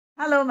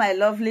Hello, my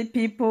lovely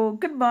people.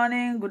 Good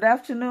morning, good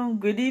afternoon,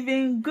 good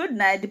evening, good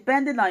night,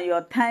 depending on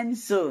your time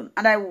zone.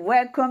 And I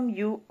welcome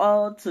you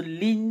all to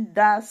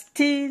Linda's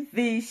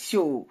TV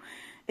show.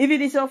 If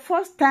it is your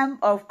first time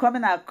of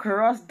coming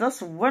across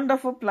this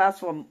wonderful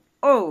platform,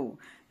 oh,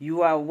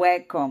 you are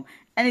welcome.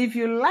 And if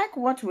you like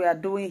what we are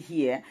doing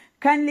here,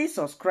 kindly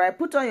subscribe,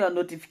 put on your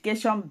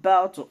notification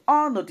bell to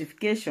all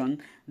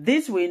notifications.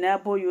 This will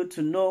enable you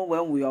to know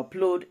when we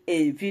upload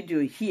a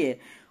video here.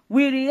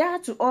 We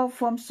react to all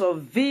forms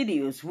of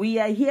videos. We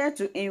are here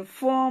to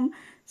inform,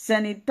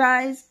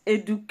 sanitize,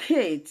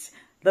 educate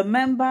the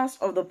members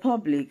of the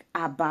public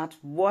about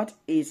what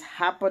is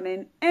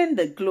happening in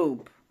the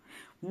globe.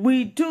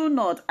 We do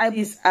not,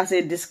 as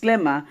a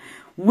disclaimer,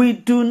 we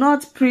do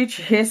not preach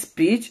hate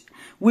speech.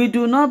 We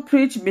do not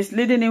preach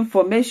misleading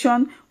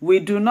information.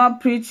 We do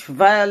not preach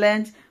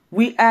violence.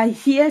 We are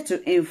here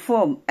to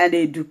inform and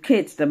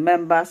educate the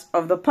members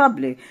of the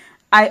public.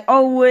 I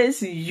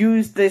always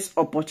use this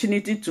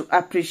opportunity to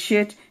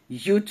appreciate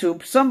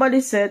YouTube. Somebody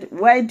said,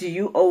 why do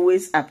you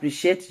always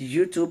appreciate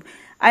YouTube?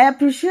 I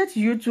appreciate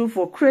YouTube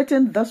for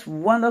creating this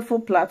wonderful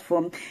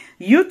platform.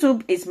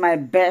 YouTube is my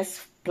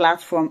best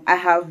platform. I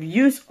have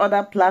used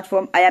other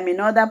platforms. I am in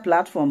other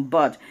platforms,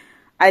 but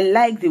I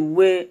like the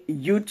way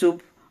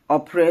YouTube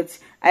operates.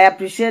 I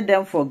appreciate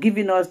them for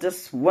giving us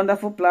this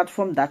wonderful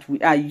platform that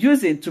we are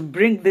using to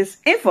bring this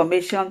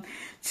information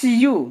to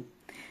you.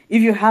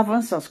 If you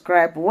haven't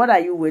subscribed, what are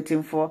you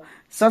waiting for?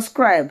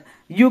 Subscribe.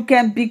 You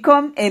can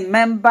become a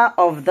member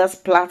of this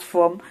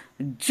platform.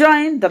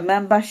 Join the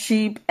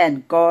membership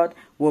and God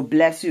will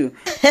bless you.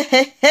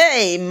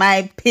 Hey,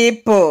 my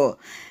people.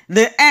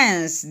 The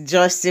ends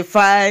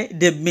justify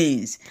the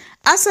means.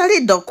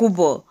 Asari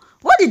Dokubo,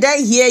 what did I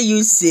hear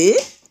you say?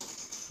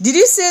 Did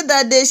you say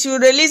that they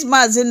should release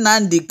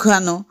Nnamdi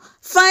Kanu?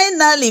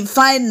 Finally,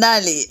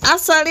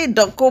 Asari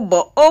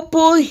Dokubo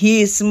opened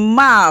his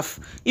mouth.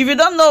 If you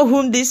don't know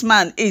whom this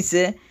man is,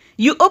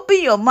 you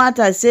open your mouth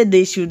and say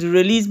they should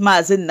release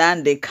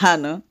Nnamdi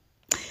Kanu.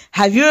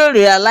 Have you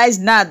realized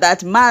now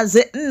that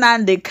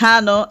Nnamdi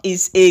Kanu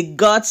is a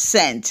God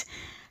sent?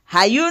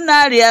 Have you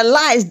now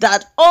realized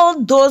that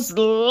all those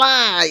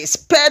lies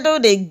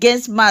peddled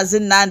against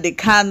Nnamdi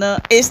Kanu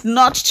is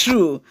not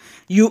true?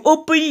 You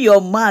open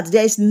your mouth,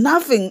 there is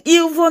nothing.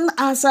 Even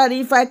Asari,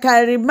 if I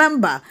can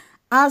remember,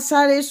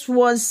 Asari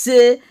swore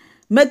say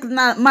make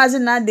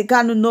Nnamdi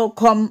Kanu no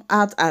come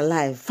out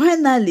alive.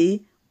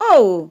 Finally,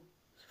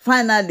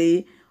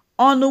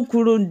 onu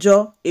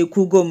kurunjo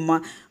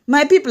ekugoma.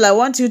 My people, I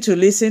want you to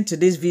listen to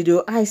this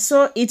video. I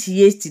saw it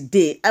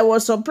yesterday. I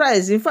was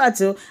surprised. In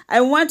fact,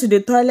 I went to the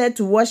toilet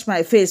to wash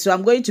my face. So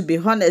I'm going to be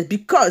honest,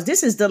 because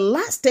this is the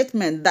last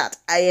statement that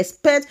I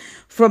expect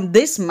from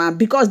this man,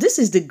 because this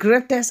is the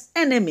greatest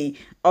enemy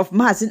of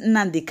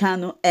Nnamdi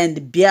Kanu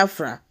and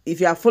Biafra.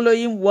 If you are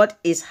following what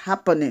is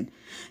happening,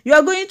 you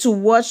are going to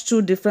watch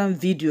two different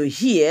videos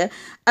here.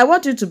 I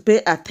want you to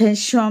pay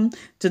attention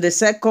to the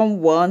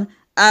second one.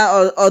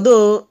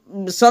 Although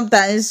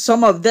sometimes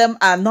some of them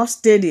are not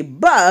steady,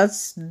 but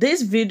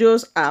these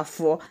videos are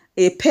for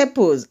a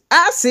purpose.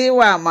 I say,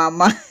 wow,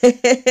 mama.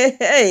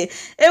 Hey,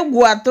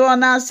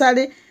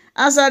 Asari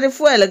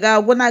fuel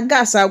ga gwana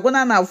gas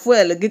agwana na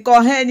fuel gi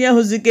ko henye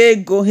huzike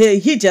ego he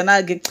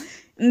hijana gi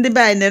ndi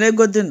bai nere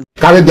godin.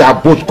 Carry their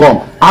boat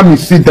come, army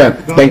see them,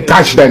 then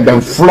catch them,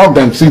 then flog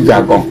them, see they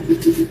are gone.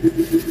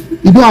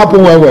 It don't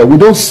happen well. We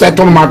don't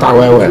settle matter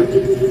well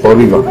for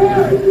river.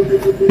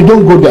 You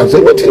don't go there and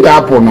say, what did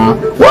happen now?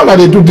 Why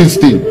do they do this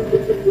thing?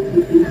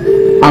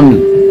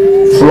 Army,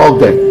 flog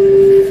them.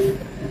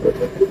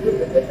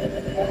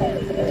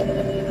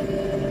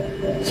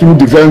 Civil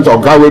defense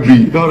or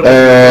Gawebi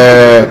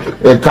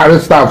carry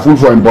staff full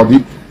for him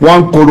body.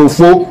 One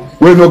Korofo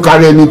will not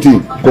carry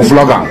anything, go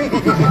flog him.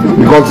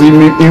 Because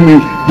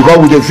because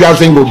with the fear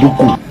saying go do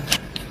coup.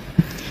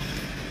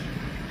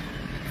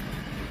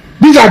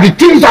 These are the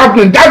things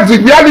happening. That's the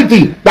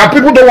reality that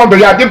people don't want to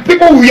hear. The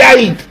people will hear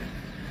it.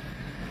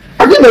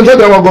 I think they said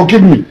they were going to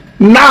kill me.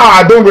 Now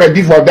I don't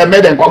ready for them.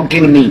 Make them come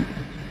kill me.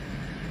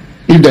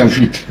 If them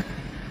fit.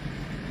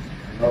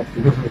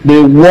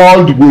 The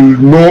world will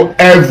know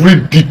every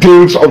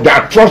details of the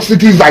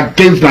atrocities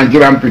against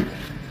Nigerian people.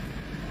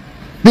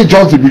 This is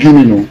just the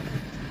beginning, you know.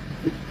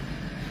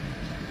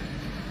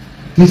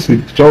 This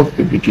is just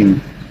the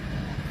beginning.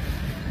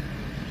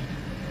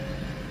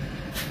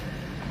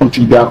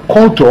 Until they are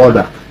called to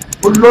order.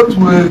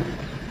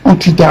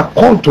 Until they are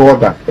called to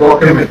order.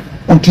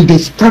 Until they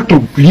start to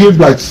behave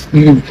like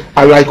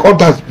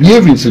others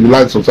behave in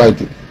civilized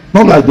society.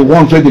 Not like the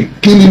ones where they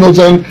kill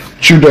innocent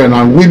children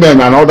and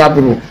women and other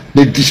people.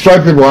 They destroy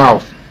people's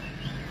house.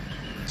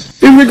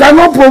 If we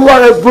cannot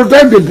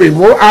protect the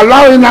people,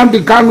 allow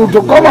Nnamdi Kanu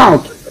to come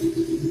out.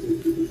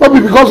 Not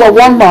because of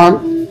one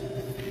man,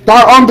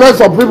 that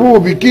hundreds of people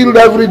will be killed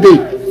every day.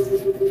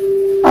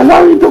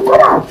 Allow him to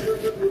come out.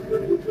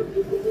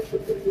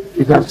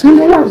 It's as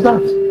simple as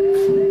that.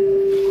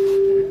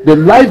 The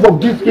life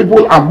of these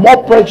people are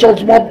more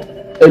precious, more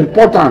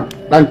important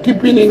than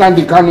keeping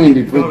Nnamdi Kanu in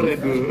the prison.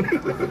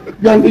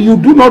 And you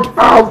do not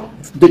have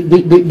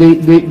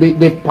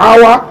the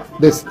power,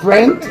 the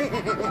strength,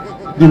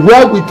 the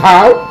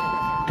wherewithal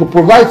to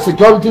provide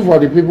security for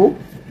the people.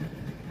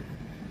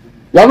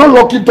 You are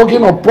not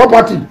talking of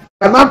property. You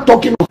are not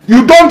talking of,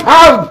 you don't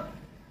have.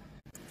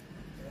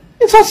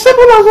 It's as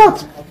simple as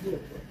that.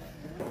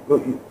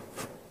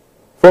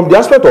 From the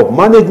aspect of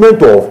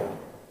management of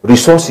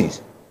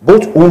resources,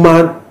 both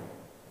human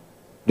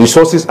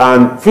resources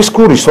and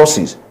fiscal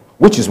resources,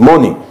 which is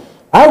money,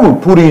 I will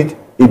put it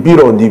a bit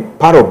on the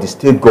part of the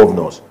state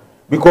governors.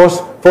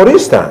 Because, for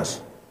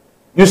instance,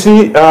 you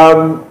see,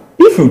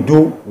 if you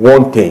do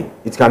one thing,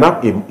 it can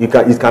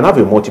have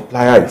a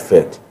multiplier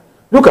effect.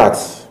 Look at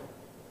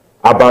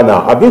Aba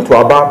now. I've been to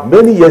Aba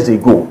many years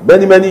ago,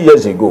 many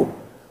years ago.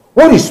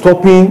 What is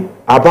stopping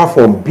Aba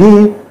from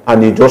being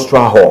an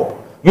industrial hub?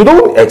 You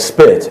don't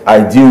expect,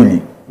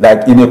 ideally,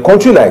 like in a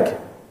country like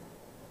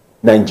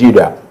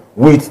Nigeria,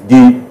 with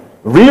the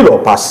real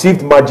or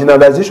perceived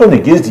marginalization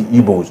against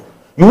the Igbos,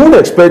 you won't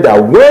expect that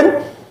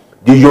when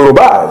the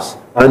Yorubas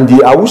and the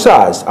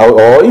Hausas,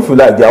 or if you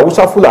like, the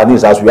Hausa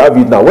Fulanis as we have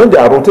it now, when they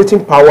are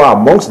rotating power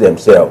amongst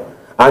themselves,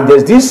 and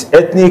there's this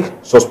ethnic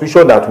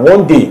suspicion that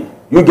one day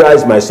you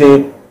guys might say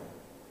you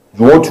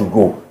want to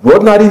go, you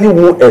ordinarily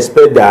won't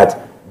expect that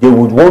they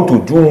would want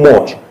to do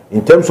much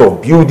in terms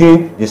of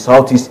building the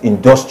Southeast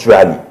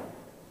industrially.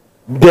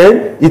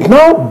 Then it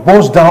now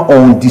boils down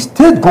on the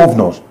state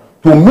governors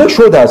to make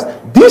sure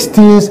that these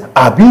things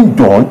are being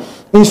done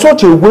in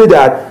such a way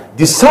that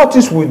the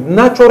Southeast will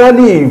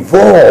naturally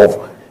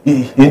evolve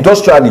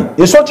industrially,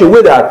 in such a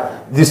way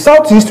that the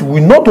Southeast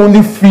will not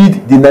only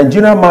feed the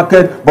Nigerian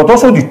market, but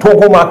also the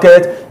Togo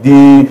market,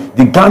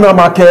 the Ghana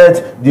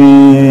market,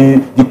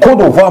 the Cote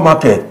d'Ivoire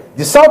market.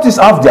 The Southeast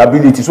have the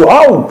ability. So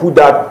I will put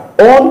that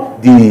on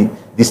the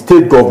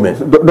state government.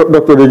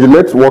 Dr. Deji,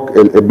 let's walk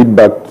a bit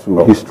back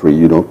to history,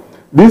 you know.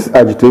 This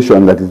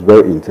agitation that is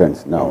very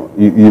intense now,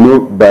 you know,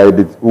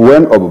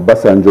 when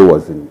Obasanjo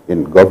was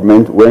in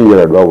government, when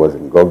Yar'Adua was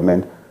in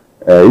government,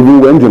 even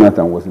when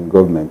Jonathan was in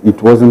government,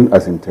 it wasn't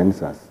as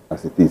intense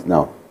as it is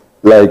now.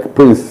 Like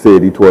Prince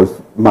said, it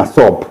was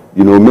Masop.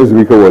 You know,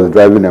 Mezrika was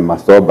driving a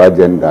Masop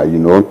agenda, you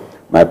know.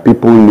 My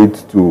people need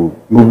to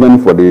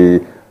movement for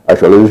the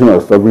actualization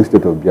of sovereign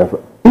state of Biafra.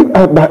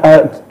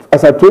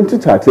 As at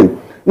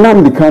 2013,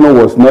 Nnamdi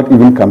Kanu was not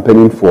even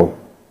campaigning for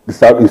the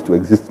Southeast to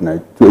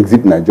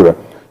exit Nigeria.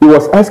 He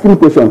was asking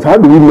questions, how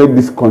do we make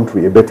this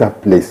country a better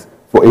place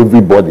for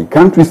everybody?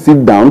 Can't we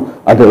sit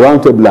down at a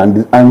round table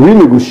and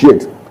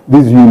renegotiate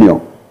this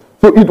union?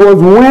 So it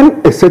was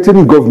when a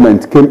certain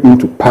government came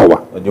into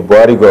power, the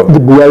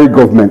Buhari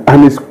government,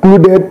 and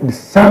excluded the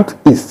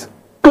Southeast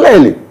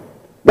clearly.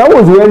 That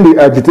was when the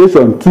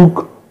agitation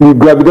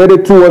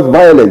gravitated towards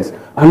violence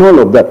and all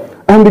of that.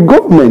 And the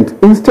government,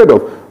 instead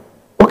of,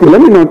 okay,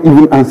 let me not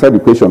even answer the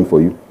question for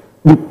you.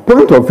 The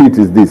point of it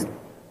is this.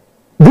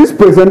 This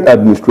present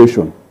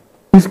administration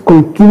is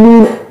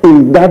continuing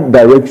in that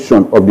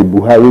direction of the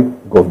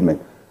Buhari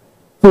government.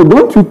 So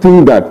don't you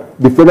think that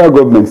the federal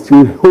government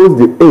still holds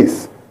the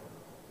ace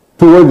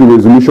towards the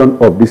resolution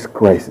of this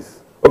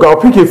crisis? Okay,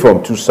 I'll pick it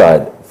from two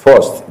sides.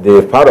 First,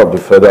 the part of the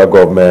federal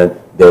government,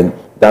 then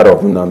that of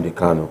Nnamdi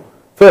Kanu.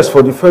 First,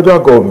 for the federal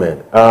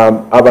government,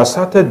 I've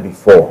asserted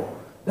before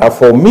that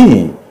for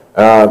me,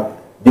 the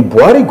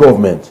Buhari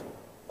government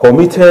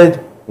committed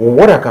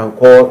what I can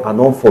call an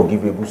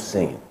unforgivable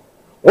sin.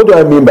 What do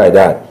I mean by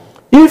that?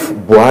 If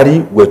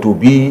Buhari were to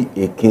be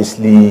a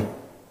Kingsley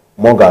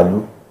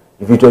Moghalu,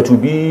 if it were to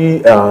be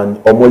an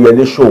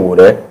Omoyele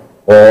Sowore,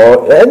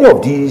 or any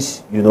of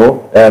these, you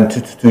know,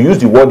 to use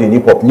the word in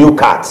hip-hop, new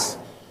cats,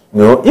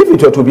 you know, if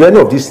it were to be any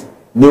of these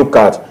new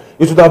cats,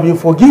 it would have been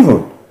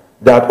forgiven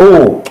that,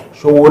 oh,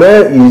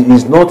 Sowore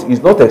is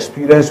not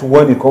experienced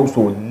when it comes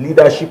to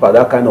leadership at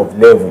that kind of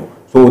level.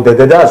 So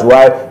that's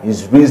why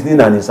his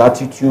reasoning and his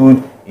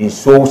attitude is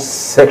so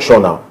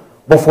sectional.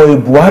 But for a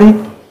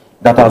Buhari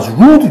that has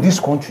ruled this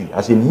country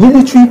as a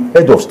military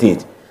head of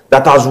state,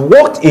 that has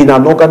worked in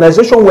an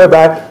organization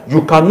whereby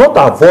you cannot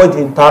avoid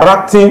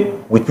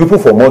interacting with people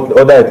from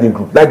other ethnic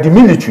groups, like the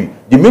military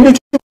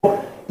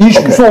issue.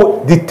 Okay.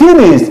 So the thing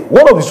is,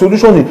 one of the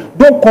solutions is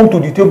don't come to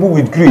the table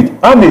with greed.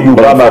 I'm a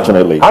Yoruba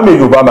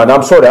man.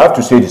 I'm sorry, I have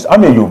to say this.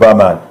 I'm a Yoruba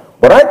man.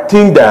 But I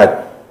think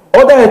that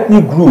other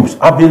ethnic groups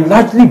have been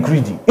largely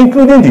greedy,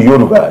 including the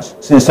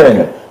Yorubas,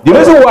 sincerely. The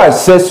reason why I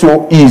said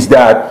so is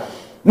that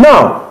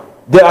now,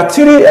 there are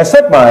three,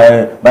 except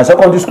my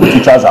secondary school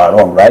teachers are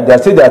wrong, right? They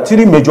say there are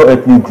three major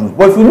ethnic groups.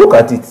 But if you look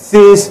at it, it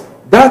says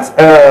that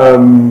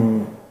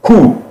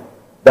coup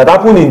that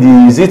happened in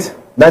the, is it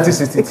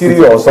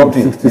 1963 or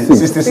something?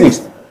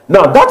 66.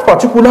 Now, that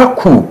particular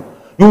coup,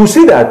 you will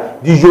see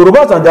that the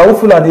Yorubas and the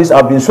Fulanis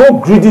have been so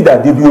greedy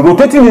that they've been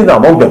rotating in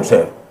among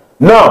themselves.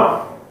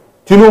 Now,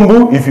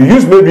 Tinubu, if you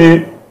use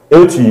maybe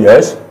 80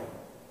 years,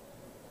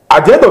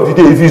 at the end of the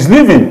day, if he's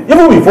leaving,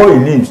 even before he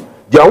leaves,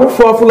 the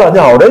Hausa Fulani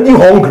are already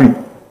hungry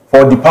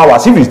for the power,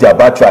 as if it's their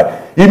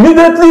birthright.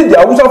 Immediately, the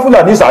Hausa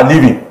Fulanis are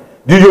leaving.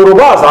 The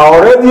Yorubas are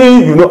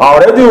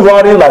already,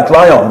 roaring like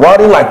lion,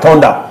 roaring like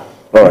thunder,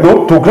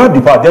 to grab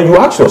the power. Then you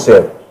ask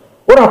yourself,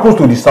 What happens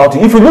to the South?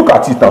 If you look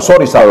at it now,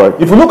 sorry, sir,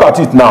 if you look at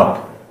it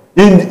now,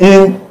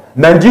 in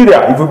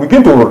Nigeria, if you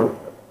begin to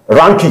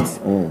rank it,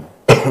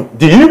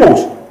 the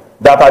Igbos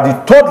that are the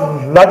third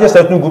largest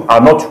ethnic group are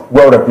not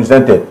well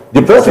represented.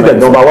 The president,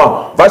 number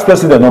 1, vice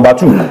president, number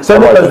 2,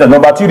 senate president,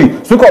 number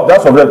 3, speaker of the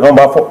House of Reps,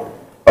 number 4.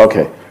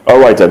 Okay. All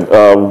right, then.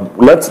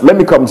 Let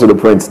me come to the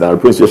Prince now.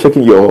 Prince, you're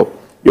shaking your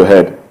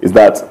head. Is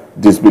that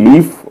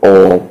disbelief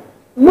or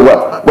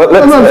what? Well,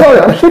 I'm sorry.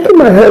 I'm shaking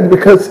my head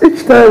because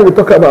each time we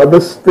talk about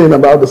this thing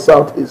about the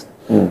Southeast,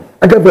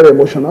 I get very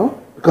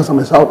emotional because I'm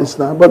a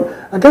Southeasterner. But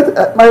I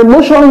get my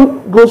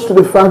emotion goes to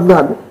the fact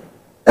that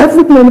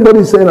everything anybody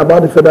is saying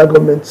about the federal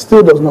government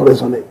still does not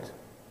resonate.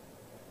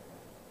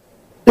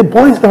 It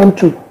boils down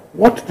to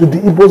what do the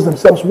Igbos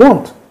themselves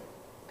want?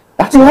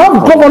 You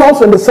have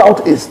governors in the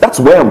Southeast. That's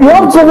where I'm You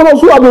have governors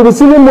who have been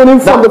receiving money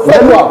from the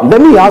federal. Let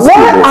me ask you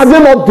Why this. are they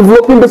not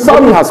developing the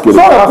Southeast? Let me ask you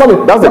this. That's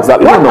exactly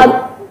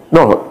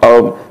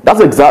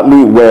that's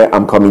exactly where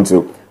I'm coming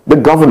to. The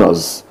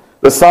governors,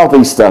 the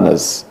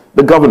Southeasterners,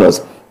 the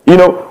governors, you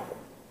know,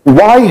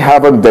 why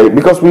haven't they?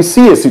 Because we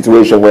see a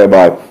situation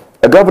whereby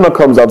a governor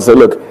comes out and says,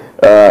 look,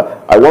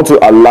 I want to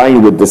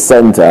align with the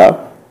center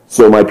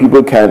so my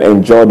people can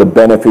enjoy the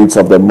benefits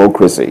of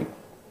democracy.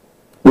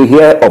 We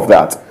hear of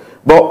that.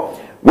 But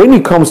when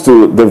it comes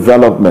to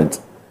development,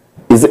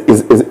 is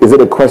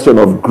it a question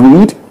of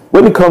greed?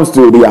 When it comes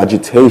to the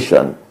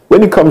agitation,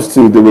 when it comes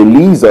to the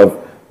release of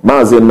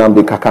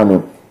Nnamdi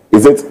Kanu,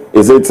 is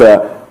it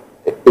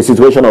a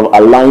situation of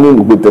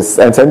aligning with the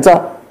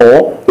center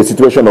or a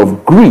situation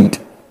of greed?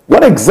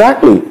 What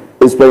exactly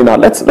is playing out?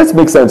 Let's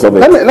make sense of it.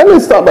 Let me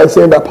start by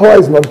saying that power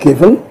is not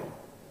given,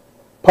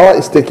 power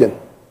is taken.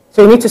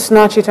 So you need to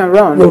snatch it and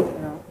run.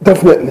 No,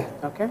 definitely.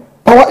 Okay.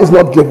 Power is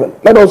not given.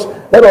 Let us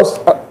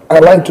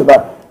align to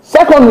that.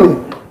 Secondly,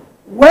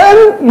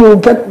 when you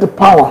get the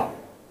power,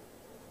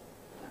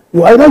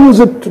 you either use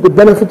it to the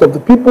benefit of the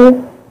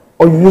people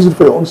or you use it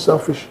for your own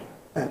selfish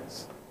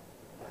ends.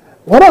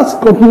 What has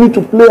continued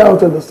to play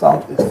out in the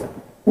Southeast?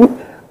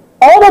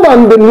 Other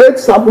than the late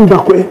Sabun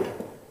Bakwe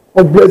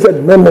of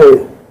blessed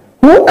memory,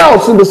 who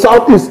else in the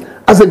Southeast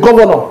as a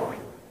governor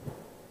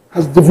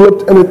has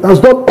developed and has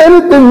done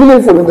anything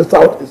meaningful in the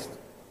Southeast?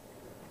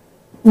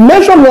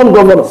 Mention one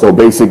governor. So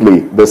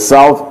basically, the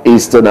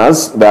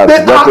Southeasterners that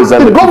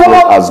represent the people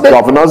as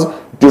governors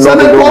do not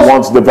even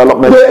want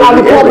development. They are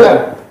the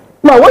problem.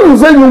 Now, when you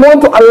say you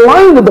want to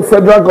align with the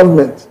federal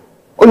government,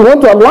 or you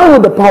want to align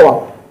with the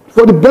power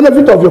for the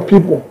benefit of your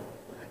people,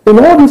 in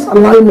all these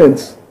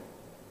alignments,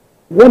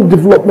 what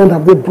development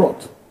have they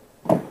brought?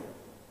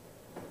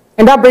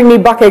 And that brings me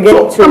back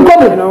again to, I'm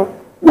coming. you know.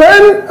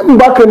 When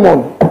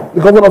Mbakemon, the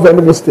governor of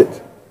Enugu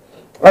State,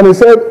 and he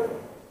said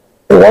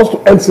he wants to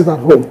end sit at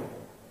home,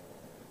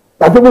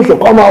 that people should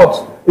come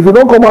out. If you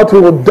don't come out, he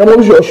will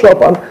demolish your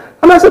shop.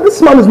 And I said,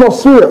 this man is not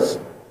serious.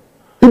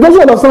 He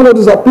doesn't understand what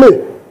is at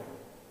play.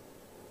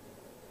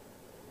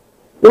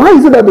 Why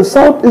is it that the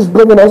Southeast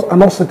governors are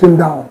not sitting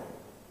down?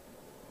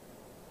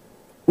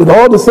 With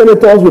all the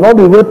senators, with all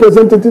the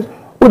representatives,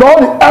 with all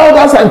the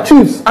elders and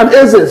chiefs and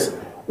aces,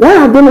 why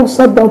have they not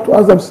sat down to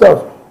ask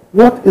themselves,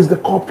 what is the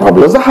core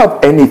problem? Does that have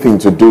anything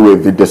to do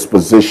with the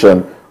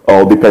disposition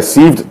or the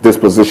perceived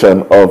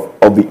disposition of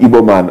the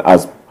Igbo man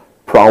as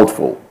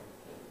proudful?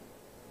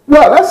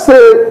 Well, let's say,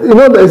 you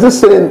know, there's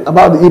this saying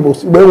about the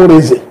Igbos, what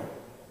is it?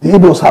 The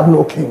Igbos have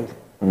no king.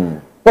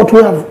 But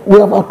we have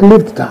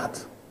outlived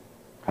that.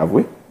 Have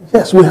we?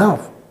 Yes, we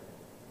have.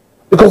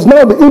 Because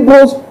now the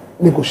Igbos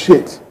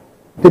negotiate,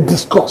 they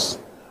discuss.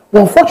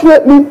 But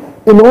unfortunately,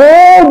 in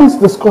all these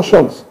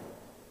discussions,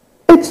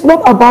 it's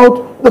not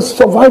about the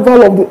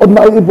survival of the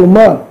ordinary Igbo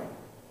man.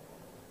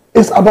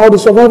 It's about the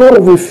survival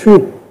of a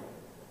few.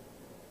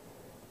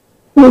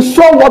 We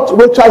saw what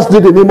Richards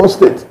did in Imo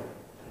State,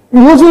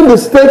 using the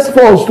state's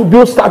funds to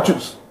build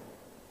statues.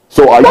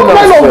 So are you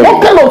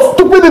what kind of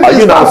stupidity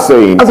is that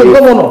as a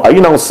governor? Are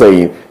you now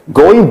saying,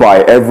 going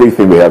by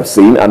everything we have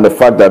seen and the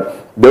fact that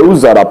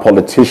those that are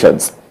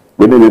politicians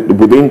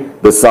within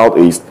the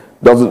Southeast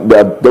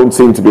don't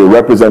seem to be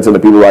representing the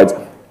people's rights,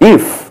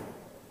 if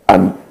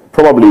and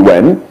probably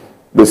when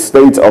the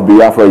state of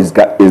Biafra is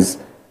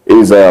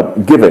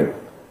given,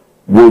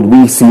 would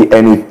we see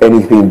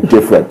anything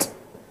different?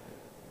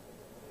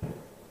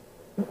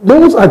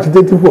 Those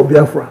agitating for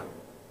Biafra,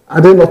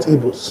 are they not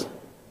Igbos?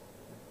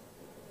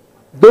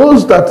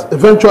 Those that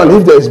eventually,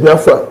 if there is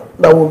Biafra,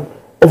 that will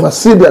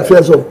oversee the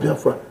affairs of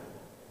Biafra,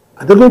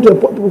 are they going to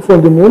import people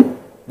from the moon?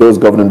 Those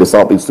governing the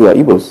Southeast too are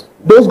Igbos.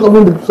 Those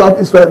governing the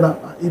Southeast right now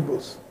are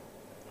Igbos.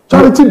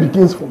 Charity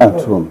begins from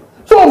home.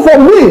 So for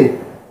me,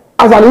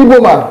 as an Igbo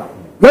man,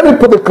 let me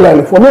put it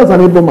clearly, for me as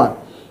an Igbo man,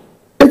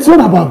 it's not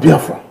about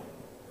Biafra.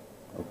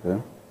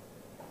 Okay.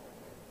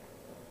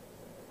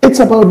 It's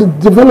about the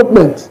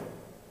development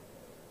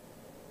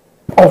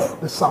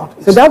of the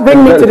Southeast. So that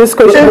brings me to this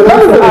question.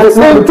 Let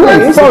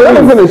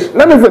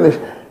me finish. A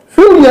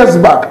few years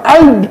back,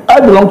 I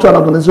belong to an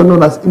organization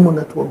known as Imo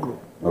Network Group.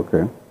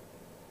 Okay.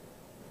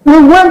 We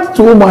went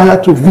to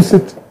Umuahia to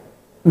visit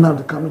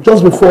Nnamdi Kanu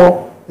just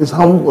before his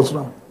hand was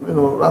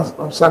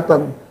sacked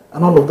and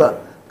and all of that.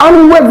 And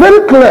we were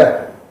very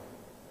clear.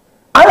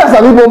 I, as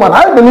an Igbo man,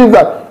 I believe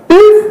that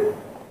if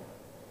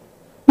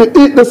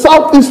the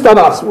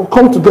Southeasterners will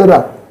come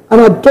together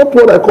and adopt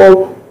what I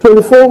call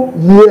 24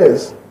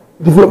 years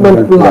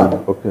development plan,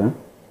 okay,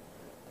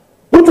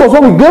 which was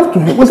what we gave to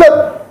him. We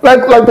said,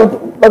 like Dr.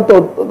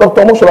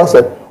 Moshola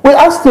said, we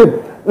asked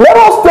him, let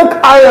us take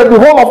the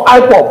whole of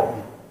IPOP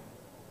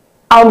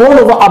and the whole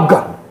of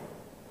ABGA.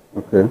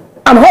 okay,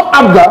 And have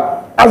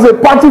ABGA as a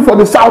party for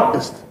the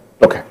Southeast.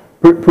 Okay.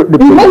 You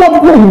know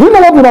what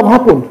would have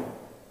happened?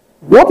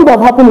 What would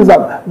have happened is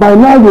that by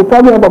now you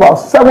probably have about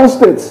 7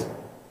 states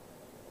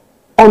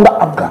under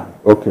ABGA.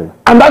 okay.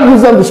 And that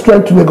gives them the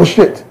strength to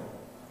negotiate.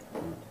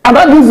 And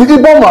that gives the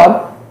Igbo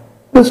man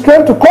the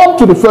strength to come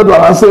to the federal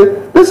and say,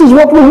 this is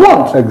what we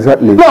want.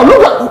 Exactly. Now,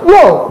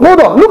 hold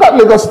on. Look at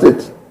Lagos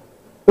State.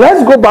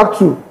 Let's go back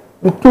to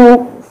the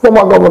 2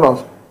 former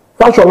governors,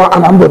 Fashola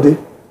and Ambode.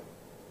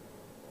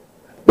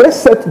 They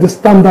set the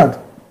standard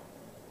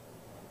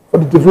for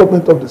the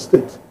development of the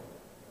state.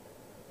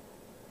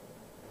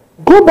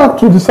 Go back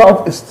to the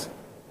Southeast.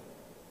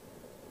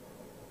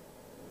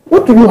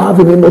 What do you have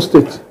in Imo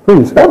State?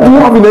 Prince, What do you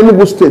have in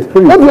Enugu State?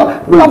 Prince, What do you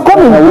have? I'm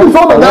coming. Please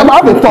hold on. I'm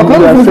having a thought.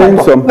 Let me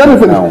finish.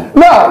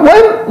 Now,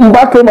 when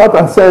Mba came out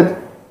and said,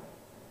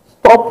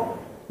 stop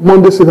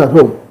Monday sit at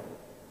home,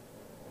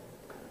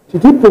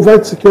 did he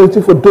provide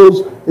security for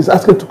those he's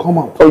asking to come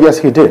out? Oh, yes,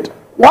 he did.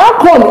 How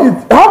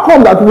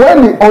come that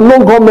when the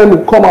unknown gunmen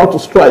will come out to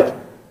strike,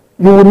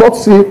 you will not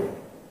see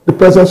the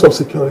presence of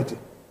security?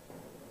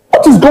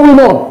 What is going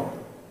on?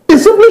 It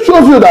simply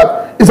shows you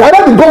that it's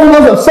either the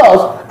governors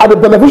themselves are the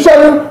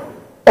beneficiary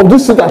of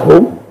this sit at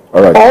home,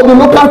 all right, or the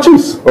local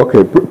chiefs.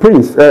 Okay,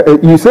 Prince,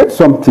 you said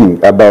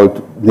something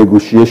about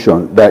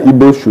negotiation, that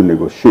Igbo should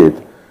negotiate.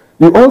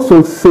 You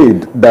also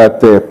said that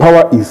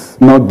power is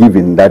not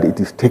given, that it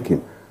is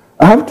taken.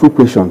 I have 2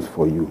 questions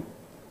for you.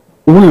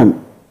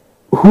 One,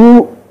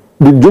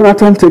 did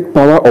Jonathan take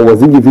power, or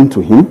was it given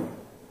to him?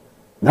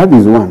 That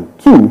is one.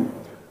 2,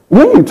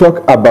 when you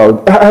talk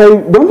about,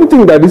 don't you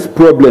think that these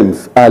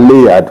problems are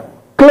layered?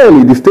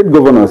 Clearly, the state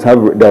governors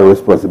have their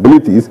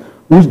responsibilities,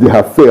 which they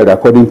have failed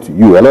according to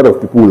you. A lot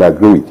of people will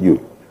agree with you.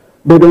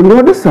 But on the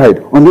other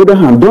side, on the other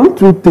hand, don't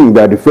you think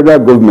that the federal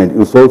government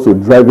is also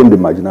driving the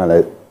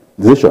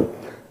marginalization?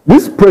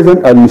 This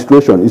present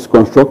administration is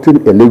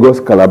constructing a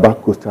Lagos-Calabar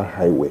coastal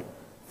highway,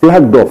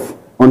 flagged off,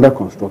 under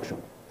construction.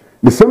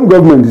 The same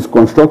government is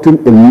constructing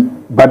a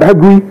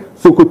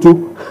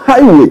Badagry-Sokoto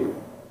highway,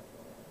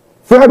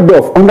 flagged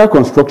off, under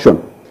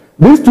construction.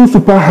 These 2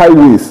 super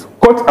highways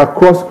cut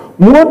across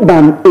more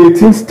than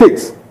 18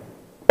 states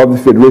of the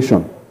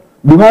Federation.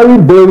 Buhari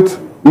built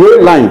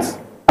rail lines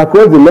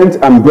across the length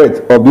and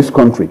breadth of this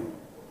country.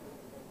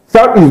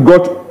 Southeast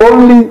got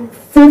only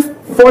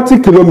 40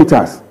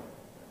 kilometers.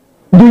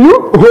 Do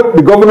you hold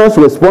the governors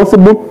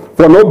responsible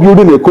for not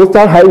building a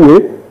coastal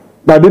highway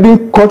that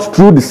didn't cut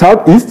through the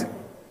Southeast?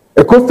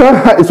 A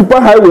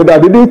super highway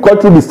that didn't cut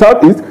through the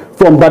Southeast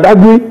from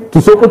Badagry to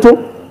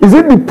Sokoto? Is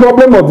it the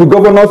problem of the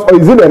governors, or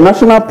is it a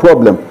national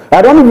problem?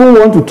 I don't even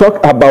want to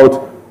talk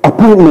about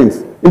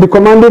appointments in the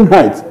commanding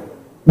heights,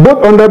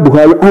 both under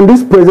Buhari and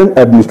this present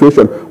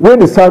administration, where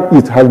the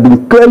Southeast has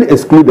been clearly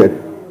excluded.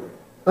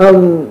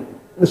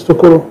 Mr.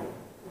 Koro,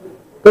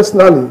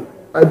 personally,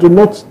 I do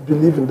not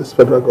believe in this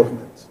federal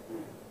government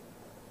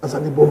as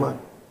an Igbo man.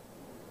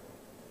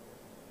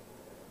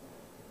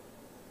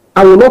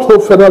 I will not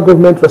hold federal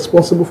government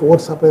responsible for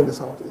what's happening in the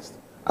Southeast.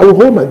 I will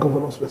hold my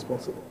governors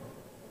responsible.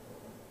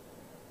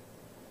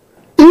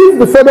 If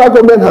the federal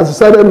government has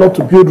decided not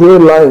to build rail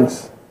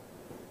lines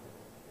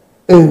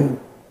in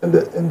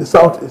the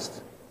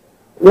Southeast,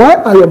 why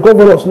are your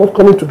governors not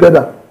coming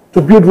together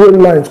to build rail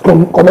lines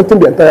connecting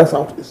the entire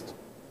Southeast?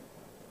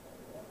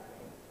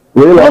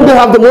 Don't they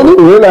have the money?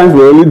 Rail lines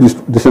were only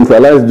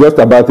decentralized just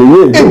about a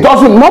year ago. It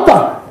doesn't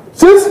matter.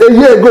 Since a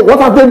year ago, what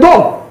have they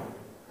done?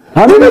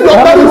 How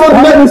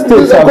many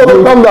states have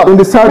built in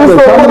the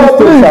Southeast? How many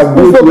states have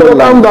built rail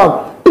lines?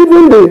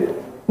 Even the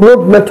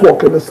road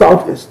network in the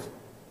Southeast,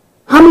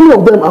 how many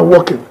of them are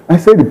working? I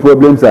say the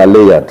problems are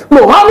layered.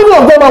 No, how many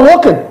of them are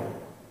working?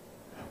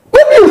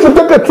 Maybe you should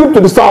take a trip to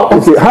the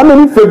Southeast. Okay, how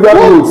many federal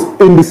roads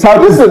in the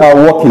Southeast are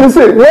working?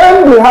 Listen,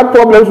 when we had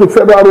problems with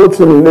federal roads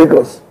in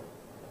Lagos,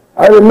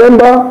 I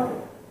remember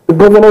the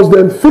governors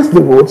then fixed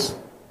the roads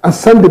and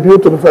sent the bill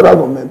to the federal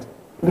government.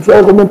 The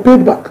federal government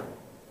paid back.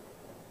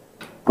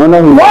 Why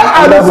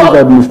are the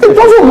Southeast? It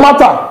doesn't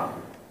matter.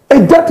 A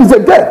debt is a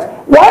debt.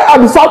 Why are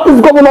the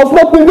Southeast governors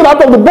not thinking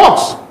out of the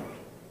box?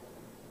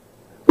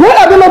 Why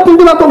are they not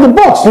thinking out of the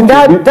box?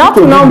 That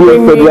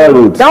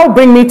will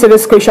bring me to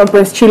this question,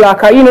 Prince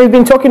Chilaka. You know, you've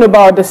been talking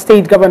about the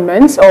state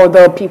governments or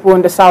the people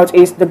in the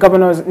Southeast, the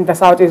governors in the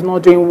Southeast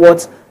not doing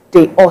what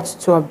they ought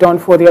to have done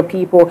for their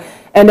people.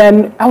 And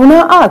then I will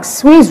now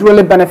ask, who is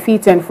really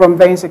benefiting from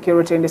the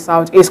insecurity in the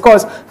Southeast?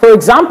 Because, for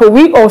example,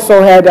 we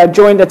also heard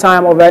during the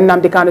time of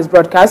Nnamdi Kanu's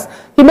broadcast,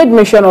 he made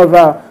mention of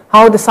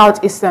how the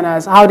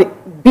Southeasterners, how the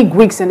big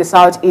wigs in the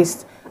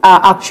Southeast are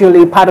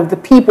actually part of the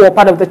people,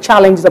 part of the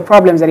challenge, the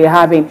problems that you're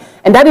having.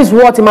 And that is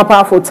what in my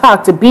powerful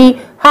talk to be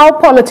how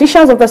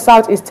politicians of the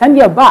Southeast turned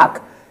their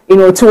back, you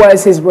know,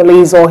 towards his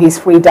release or his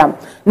freedom.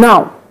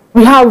 Now,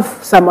 we have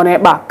Simon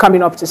Ekpa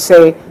coming up to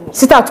say,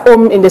 sit at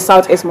home in the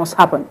Southeast must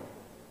happen.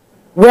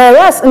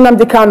 Whereas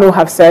Nnamdi Kanu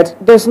have said,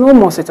 there's no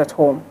more sit at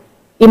home.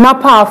 Ima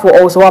Powerful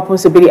also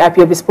happens to be the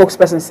IPOB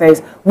spokesperson,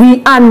 says,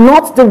 we are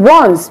not the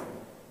ones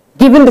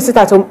giving the sit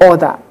at home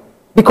order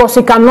because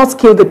he cannot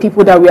kill the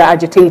people that we are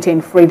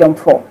agitating freedom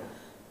for.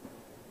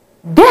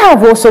 They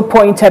have also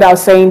pointed out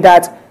saying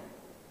that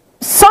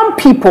some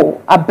people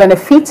are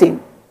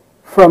benefiting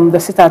from the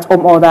sit at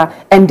home order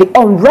and the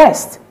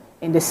unrest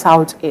in the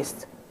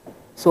Southeast.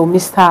 So,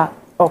 Mr.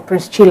 or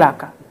Prince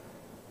Chilaka,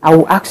 I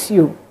will ask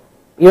you,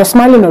 you're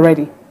smiling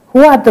already. Who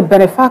are the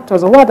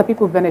benefactors or who are the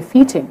people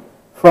benefiting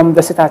from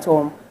the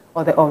sit-at-home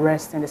or the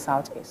unrest in the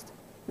Southeast?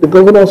 The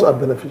governors are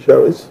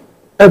beneficiaries,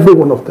 every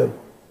one of them.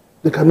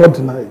 They cannot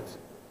deny it.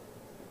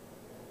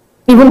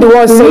 Even the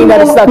ones saying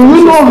that it's not.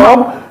 You know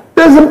how?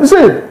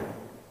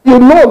 You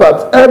know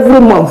that every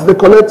month they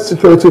collect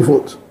security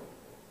vote.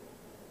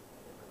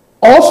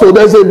 Also,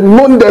 there's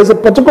a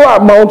particular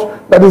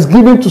amount that is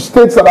given to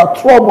states that are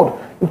troubled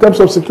in terms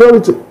of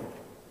security.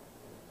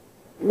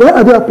 Where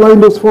are they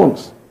applying those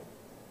funds?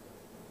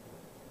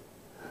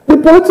 The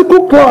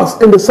political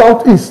class in the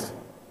Southeast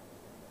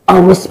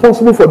are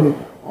responsible for the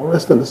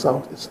unrest in the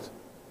Southeast.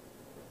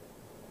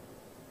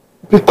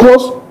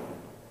 Because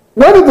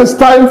when it is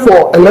time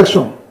for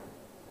election,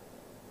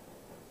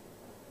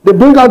 they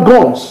bring out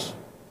guns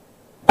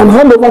and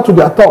hand over to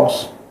their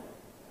thugs.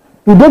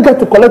 Do they get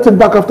to collect it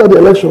back after the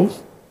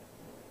elections?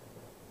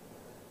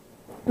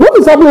 What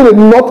is happening in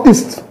the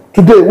Northeast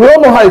today? We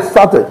all know how it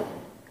started.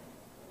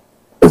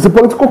 It's the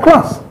political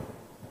class.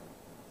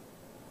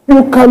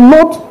 You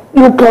cannot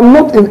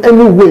in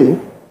any way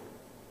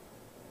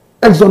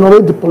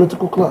exonerate the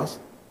political class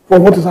for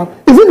what is happening.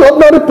 Is it the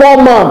ordinary poor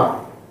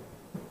man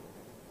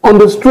on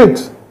the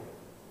street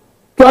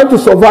trying to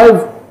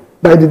survive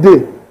by the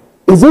day?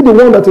 Is it the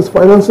one that is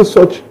financing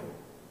such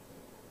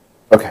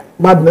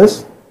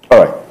madness?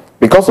 All right.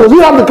 Because does he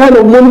have the kind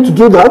of money to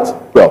do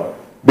that? Well,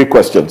 big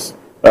questions.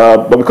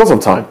 But because of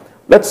time,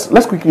 let's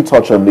quickly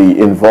touch on the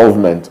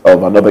involvement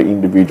of another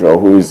individual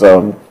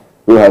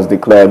who has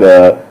declared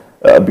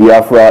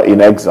Biafra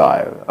in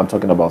exile. I'm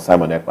talking about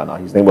Simon Ekpa now.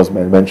 His name was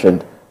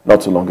mentioned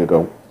not too long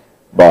ago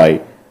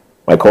by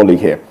my colleague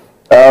here.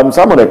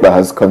 Simon Ekpa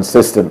has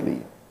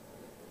consistently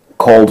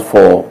called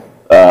for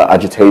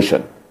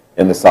agitation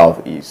in the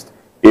Southeast,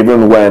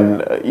 even when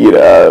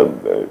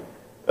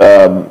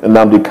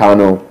Nnamdi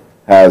Kanu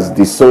has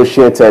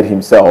dissociated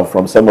himself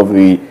from some of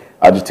the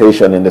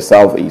agitation in the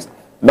Southeast.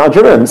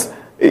 Nigerians,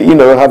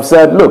 have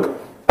said, look,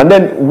 and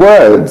then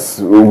words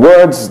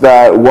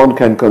that one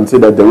can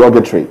consider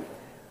derogatory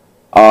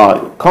are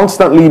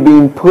constantly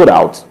being put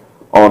out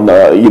on,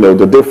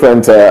 the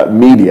different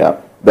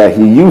media that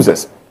he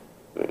uses.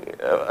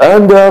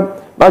 And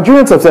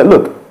Nigerians have said,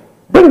 look,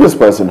 bring this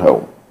person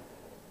home.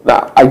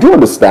 Now, I do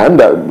understand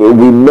that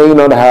we may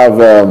not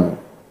have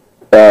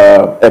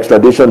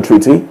extradition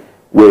treaty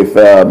with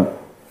the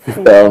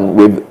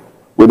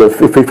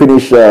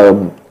Finnish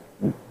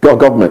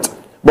government.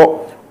 But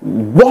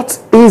what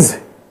is,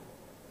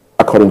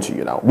 according to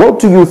you now, what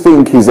do you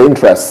think his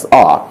interests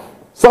are?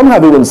 Some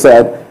have even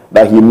said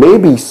that he may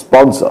be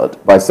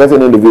sponsored by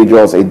certain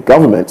individuals in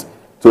government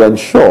to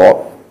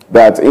ensure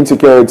that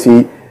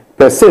insecurity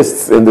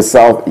persists in the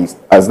Southeast,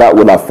 as that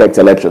will affect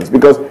elections.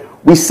 Because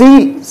we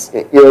see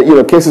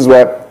cases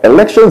where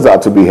elections are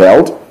to be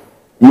held,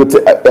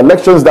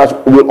 elections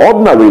that will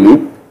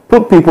ordinarily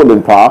put people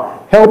in power,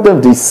 help them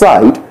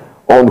decide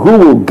on who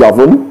will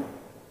govern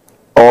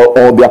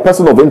or their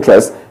person of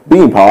interest be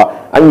in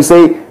power, and you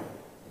say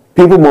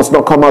people must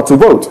not come out to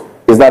vote.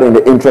 Is that in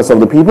the interest of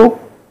the people?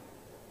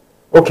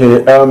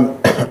 Okay,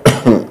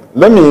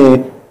 let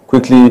me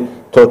quickly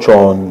touch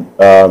on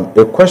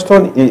a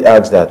question he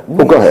asked that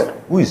go ahead.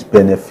 Who is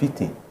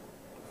benefiting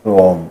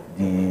from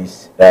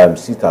this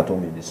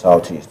sit-at-home in the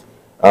Southeast?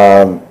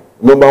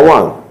 Number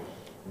one,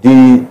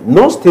 the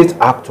non-state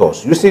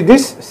actors. You see,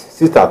 this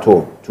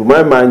sit-at-home, to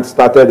my mind,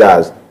 started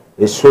as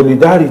a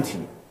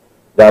solidarity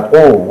that,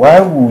 oh, why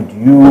would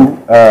you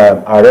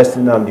arrest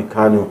Nnamdi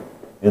Kanu?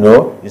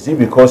 Is it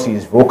because he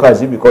is vocal?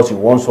 Is it because he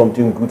wants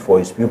something good for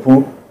his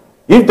people?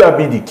 If that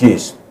be the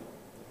case,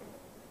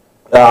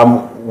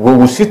 we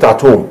will sit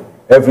at home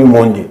every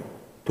Monday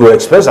to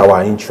express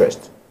our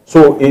interest.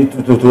 So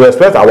to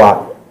express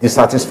our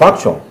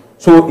dissatisfaction.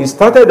 So it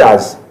started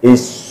as a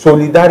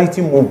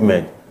solidarity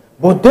movement.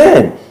 But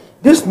then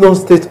these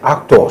non-state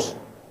actors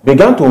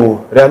began to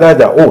realize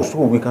that, oh, so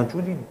we can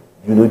truly,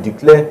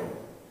 declare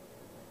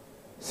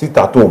sit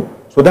at home.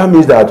 So that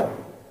means that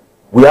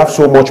we have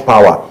so much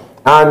power.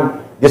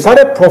 And they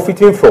started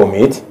profiting from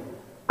it.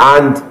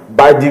 And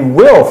by the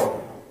way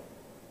of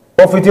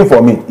profiting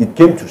from it, it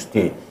came to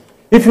stay.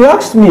 If you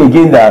ask me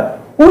again that,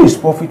 who is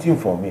profiting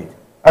from it?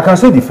 I can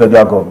say the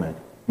federal government.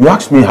 You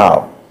ask me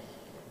how?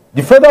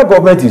 The federal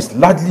government is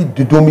largely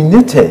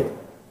dominated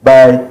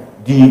by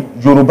the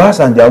Yorubas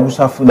and the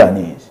Hausa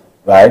Fulanis,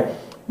 right?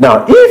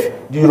 Now,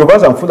 if the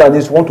Yorubas and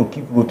Fulanis want to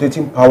keep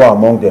rotating power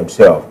among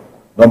themselves,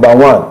 number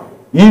one,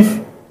 if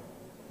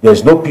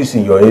there's no peace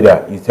in your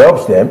area, it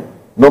helps them.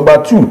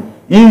 Number two,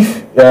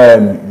 if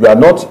you are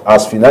not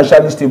as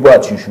financially stable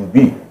as you should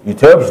be, it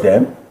helps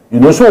them. You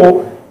know,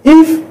 so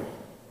if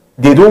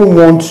they don't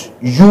want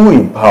you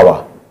in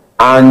power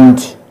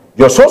and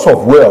your source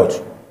of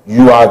wealth,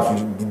 you are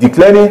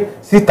declaring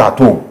sit at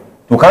home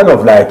to kind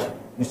of like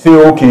say,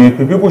 okay,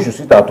 people should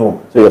sit at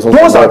home. So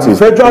those at the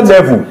federal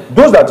level,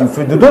 those at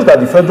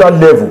the federal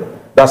level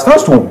that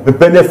starts to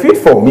benefit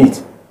from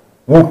it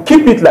will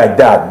keep it like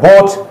that,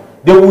 but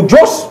they will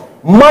just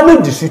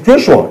manage the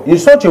situation in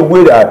such a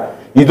way that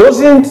it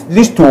doesn't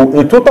lead to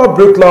a total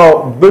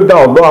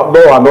breakdown of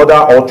law and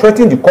order or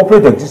threaten the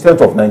corporate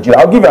existence of Nigeria.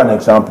 I'll give you an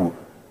example.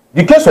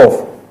 The case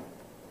of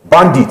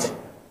bandits,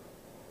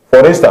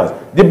 for instance,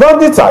 the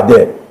bandits are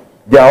there,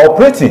 they are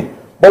operating,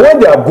 but when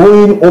they are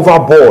going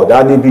overboard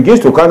and it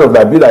begins to kind of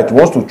like be like it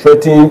wants to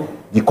threaten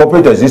the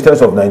corporate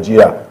existence of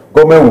Nigeria,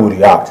 government will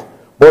react.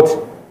 But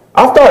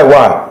after a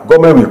while,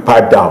 government will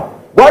pipe down.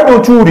 Why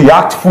don't you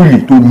react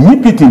fully to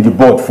nip it in the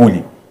bud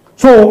fully?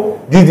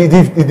 So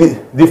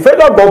the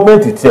federal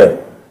government itself,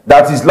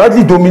 that is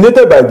largely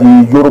dominated by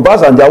the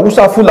Yorubas and the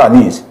Hausa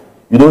Fulanis,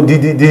 you know,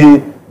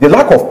 the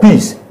lack of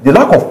peace, the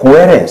lack of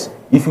coherence,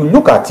 if you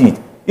look at it,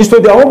 is to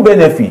their own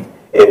benefit.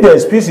 If there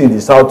is peace in the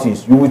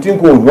southeast, you would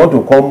think, oh, you want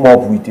to come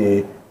up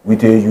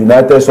with a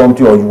united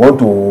something, or you want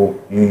to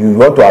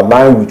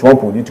align with one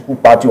political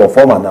party or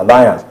form an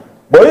alliance.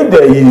 But if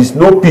there is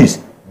no peace,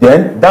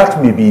 then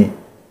that may be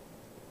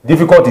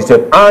difficult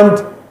itself.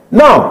 And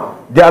now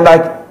there are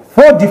like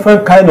 4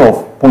 different kind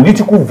of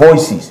political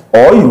voices,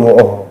 or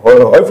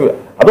if you,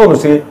 I don't want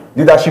to say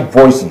leadership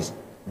voices.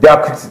 There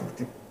are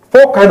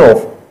 4 kind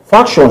of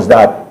factions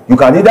that you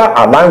can either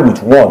align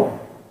with 1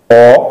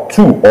 or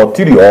 2 or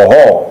 3 or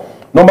all.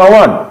 Number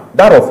 1,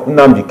 that of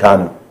Nnamdi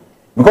Kanu.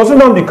 Because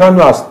Nnamdi Kanu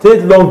has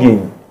stayed long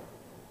in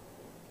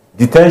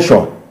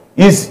detention,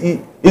 is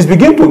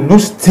beginning to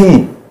lose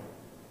steam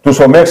to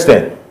some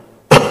extent.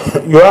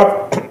 You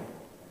have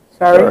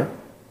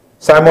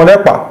Simon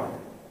Ekpa,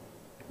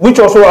 which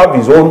also have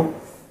his own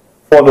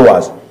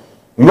followers.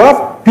 You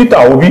have Peter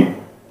Obi,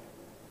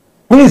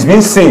 who is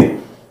being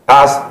seen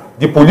as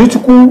the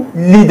political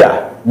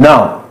leader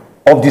now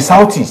of the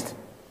Southeast.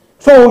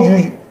 So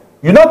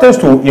you now tend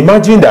to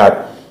imagine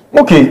that,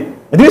 okay,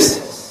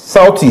 this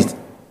Southeast,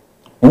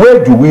 where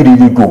do we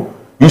really go?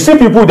 You see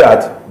people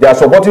that they are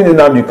supporting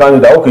Nnamdi Kanu,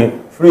 that, okay,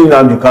 free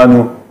Nnamdi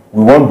Kanu,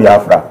 we want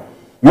Biafra.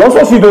 You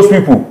also see those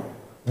people,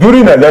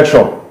 during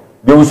election,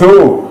 they will say,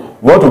 oh,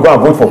 we want to go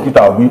and vote for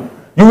Peter Obi.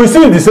 You will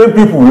see the same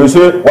people, will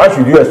say, why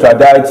should you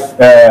extradite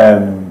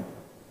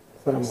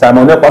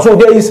Simon Ekpa? So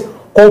there is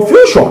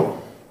confusion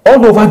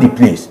all over the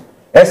place,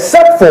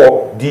 except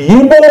for the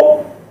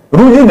Igbo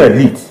ruling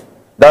elite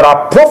that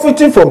are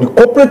profiting from the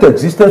corporate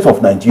existence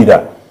of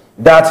Nigeria.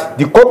 That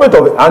the corporate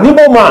of an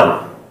Igbo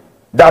man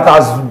that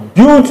has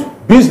built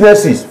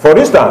businesses, for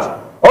instance,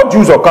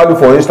 SH0CK,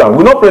 for instance,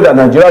 will not pray that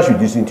Nigeria should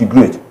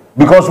disintegrate.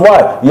 Because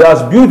why? He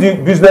has built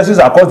businesses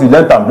across the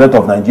length and breadth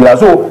of Nigeria.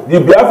 So the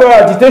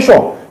Biafra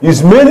agitation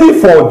is mainly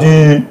for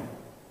the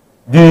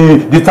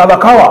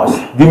Talakawas,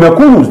 the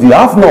Mekurus, the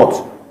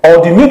have-nots,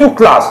 or the middle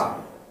class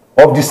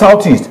of the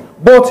Southeast.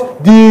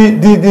 But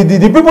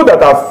the people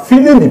that are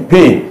feeling the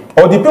pain,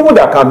 or the people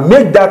that can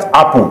make that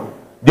happen,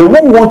 they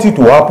won't want it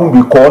to happen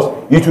because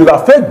it will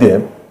affect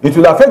them, it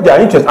will affect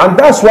their interest. And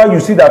that's why you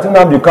see that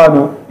Nnamdi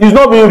Kanu is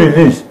not being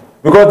released.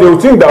 Because they will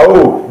think that,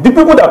 oh, the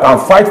people that can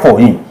fight for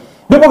him,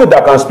 people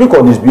that can speak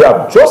on his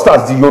behalf, just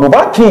as the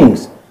Yoruba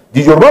kings,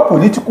 the Yoruba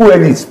political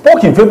elite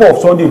spoke in favor of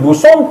Sunday Igboho.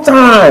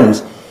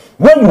 Sometimes,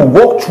 when you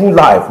walk through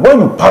life, when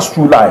you pass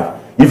through life,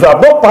 if you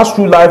have not passed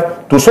through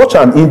life to such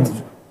an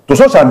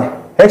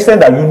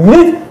extent that you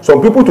need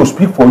some people to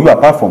speak for you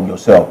apart from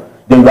yourself,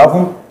 then you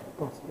haven't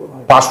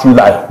passed through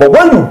life. But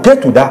when you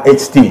get to that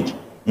stage,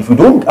 if you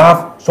don't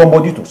have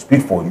somebody to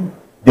speak for you,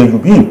 then you'll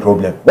be in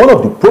problem. One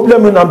of the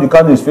problems Nnamdi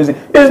Kanu is facing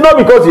is not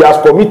because he has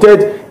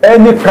committed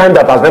any crime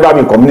that has never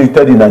been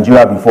committed in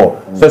Nigeria before.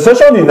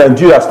 Secession in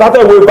Nigeria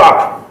started way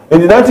back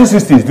in the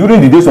 1960s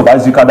during the days of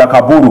Isaac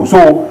Adakaboro.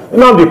 So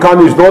Nnamdi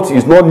Kanu is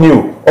not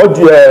new.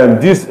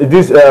 This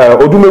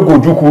Odumegwu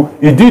Ojukwu,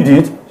 he did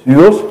it, you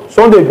know,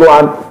 Sunday Igboho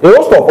and a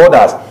host of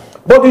others.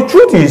 But the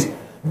truth is,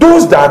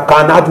 those that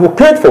can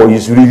advocate for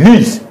his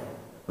release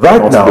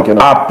right now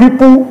are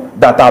people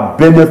that are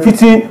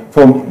benefiting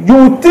from. You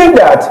would think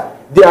that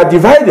they are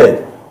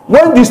divided.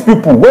 When these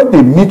people, when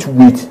they meet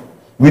with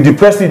the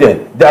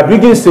president, they are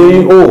beginning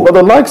saying, oh. But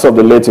the likes of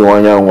the late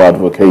Iwanyan who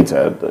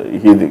advocated,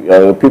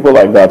 people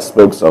like that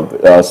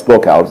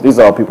spoke out. These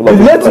are people of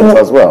influence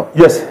as well.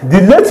 Yes,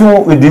 the late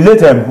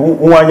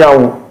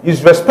Iwanyan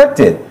is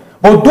respected.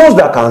 But those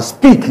that can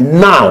speak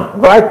now,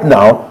 right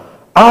now,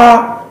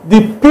 are the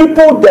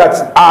people that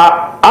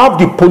have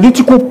the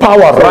political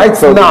power now.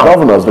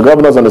 The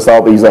governors in the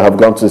Southeast have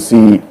gone to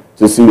see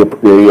the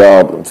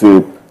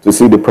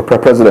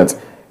president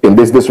in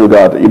this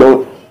regard. You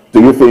know, do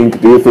you think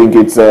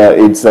it's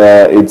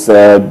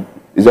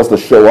just a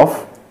show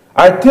off?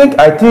 I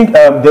think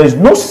there is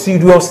no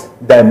serious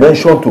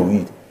dimension to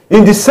it,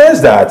 in the sense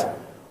that,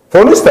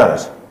 for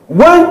instance,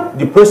 when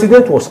the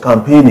president was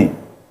campaigning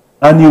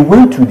and he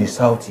went to the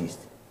southeast,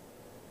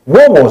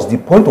 what was the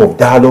point of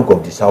dialogue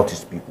of the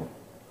southeast people?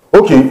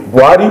 Okay,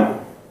 Buhari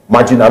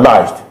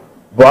marginalized.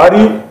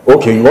 Buhari,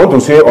 okay, you want to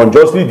say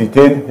unjustly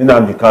detained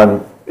Nnamdi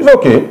Kanu. It's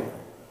okay.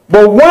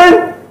 But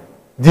when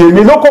the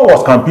Emiloko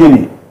was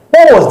campaigning,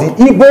 what was the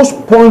Igbo's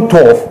point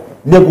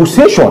of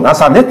negotiation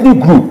as an ethnic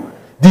group?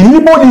 The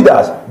Igbo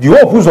leaders, the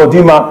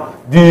Opuzodima,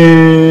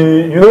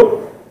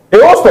 a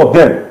host of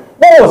them,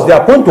 what was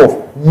their point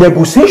of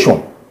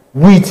negotiation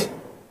with,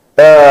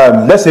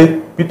 let's say,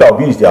 Peter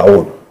Obi is their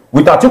own,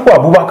 with Atiku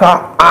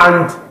Abubakar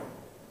and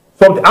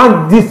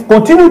the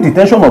continued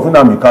detention of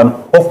Nnamdi Kanu?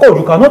 Of course,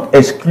 you cannot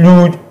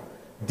exclude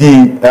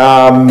the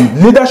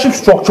leadership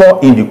structure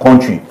in the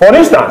country. For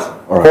instance,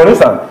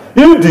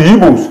 if the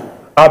Igbos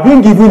are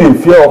being given a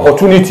fair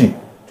opportunity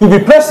to be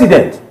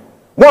president,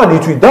 one,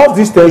 it will doubt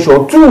this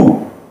tension.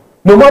 Two,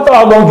 no matter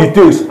how long it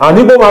takes, an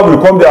Igbo man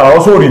will come there and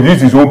also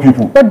release his own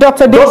people. But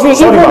Dr. David,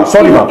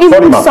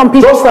 even some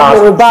people from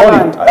Yoruba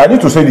land. I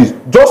need to say this.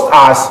 Just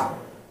as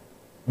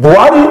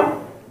Buhari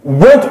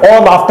went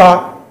all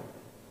after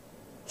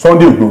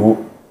Sunday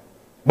Igboho,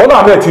 Bola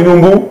Ahmed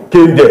Tinubu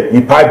came there, he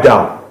piped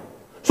down.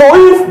 So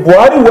if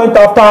Buhari went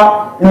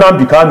after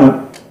Nnamdi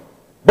Kanu,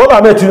 Bola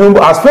Ahmed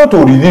Tinubu has failed to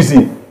release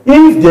him.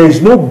 If there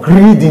is no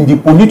greed in the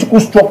political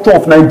structure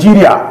of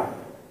Nigeria,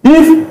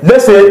 if,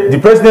 let's say, the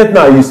president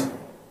now is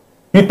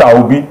Peter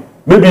Obi,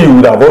 maybe he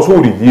would have also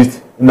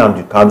released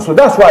Nnamdi Kanu. So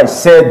that's why I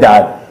said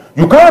that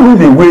you can't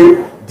rule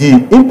away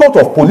the import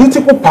of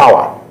political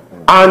power.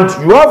 And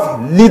you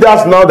have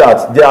leaders now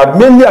that they are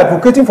mainly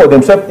advocating for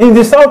themselves in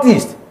the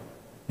southeast.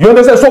 You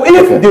understand? So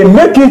if they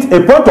make it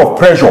a point of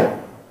pressure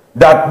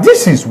that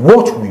this is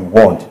what we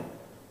want,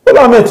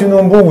 Bola Ahmed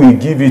Tinubu will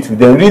give it to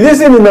them.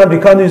 Releasing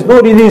Nnamdi Kanu is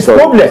not really his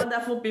problem.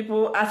 Wonderful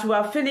people, as you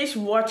have finished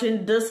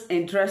watching this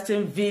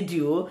interesting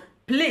video,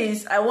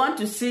 please, I want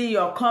to see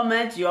your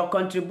comment, your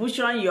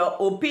contribution, your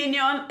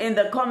opinion in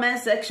the comment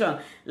section.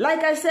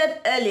 Like I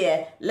said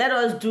earlier, let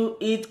us do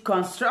it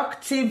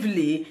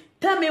constructively.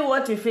 Tell me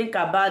what you think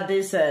about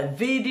this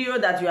video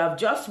that you have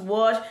just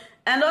watched,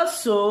 and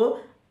also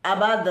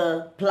about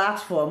the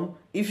platform.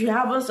 If you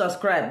haven't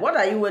subscribed, what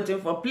are you waiting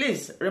for?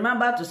 Please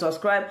remember to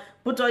subscribe,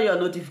 put on your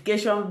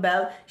notification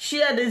bell,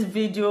 share this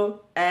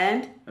video,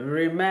 and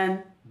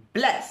remain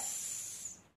blessed.